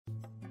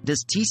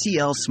Does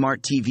TCL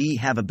Smart TV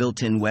have a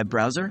built-in web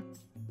browser?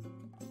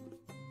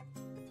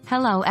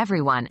 Hello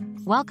everyone,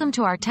 welcome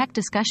to our tech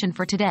discussion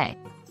for today.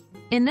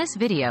 In this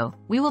video,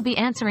 we will be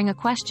answering a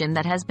question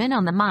that has been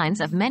on the minds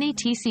of many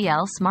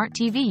TCL Smart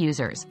TV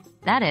users.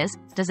 That is,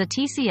 does a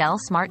TCL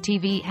Smart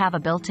TV have a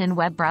built-in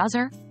web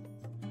browser?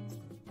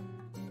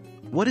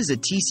 What is a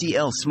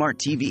TCL Smart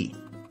TV?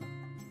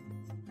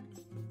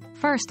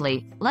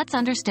 Firstly, let's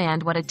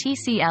understand what a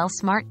TCL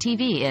Smart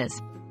TV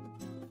is.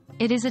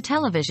 It is a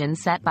television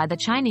set by the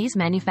Chinese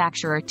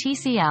manufacturer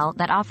TCL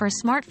that offers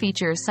smart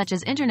features such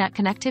as internet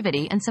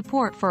connectivity and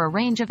support for a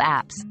range of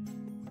apps.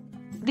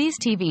 These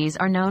TVs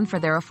are known for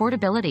their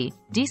affordability,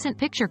 decent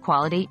picture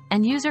quality,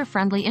 and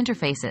user-friendly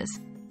interfaces.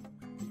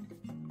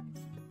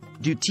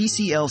 Do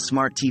TCL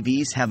Smart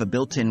TVs have a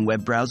built-in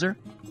web browser?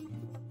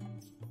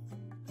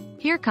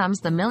 Here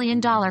comes the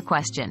million-dollar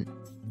question.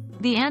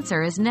 The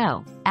answer is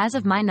no. As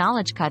of my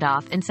knowledge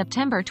cutoff in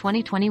September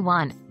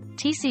 2021,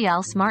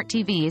 TCL Smart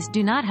TVs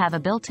do not have a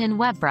built-in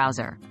web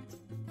browser.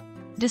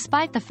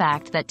 Despite the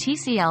fact that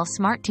TCL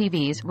Smart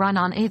TVs run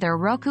on either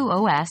Roku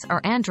OS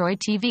or Android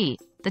TV,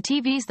 the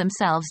TVs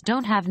themselves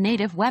don't have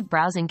native web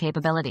browsing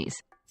capabilities.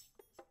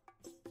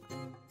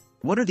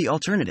 What are the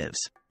alternatives?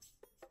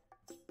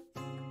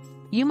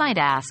 You might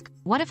ask,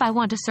 what if I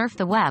want to surf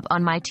the web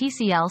on my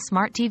TCL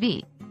Smart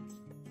TV?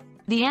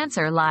 The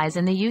answer lies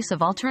in the use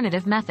of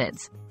alternative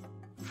methods.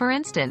 For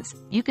instance,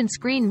 you can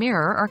screen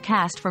mirror or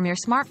cast from your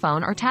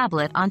smartphone or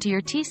tablet onto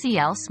your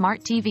TCL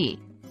Smart TV.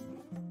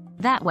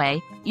 That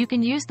way, you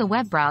can use the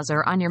web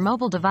browser on your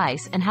mobile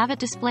device and have it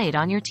displayed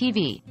on your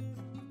TV.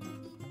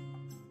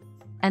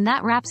 And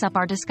that wraps up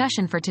our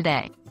discussion for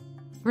today.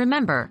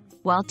 Remember,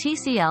 while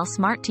TCL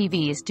Smart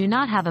TVs do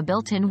not have a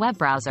built-in web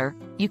browser,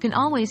 you can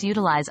always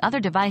utilize other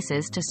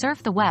devices to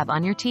surf the web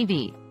on your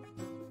TV.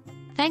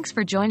 Thanks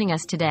for joining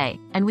us today,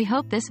 and we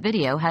hope this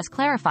video has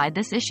clarified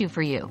this issue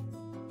for you.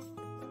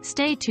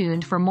 Stay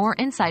tuned for more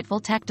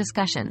insightful tech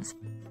discussions.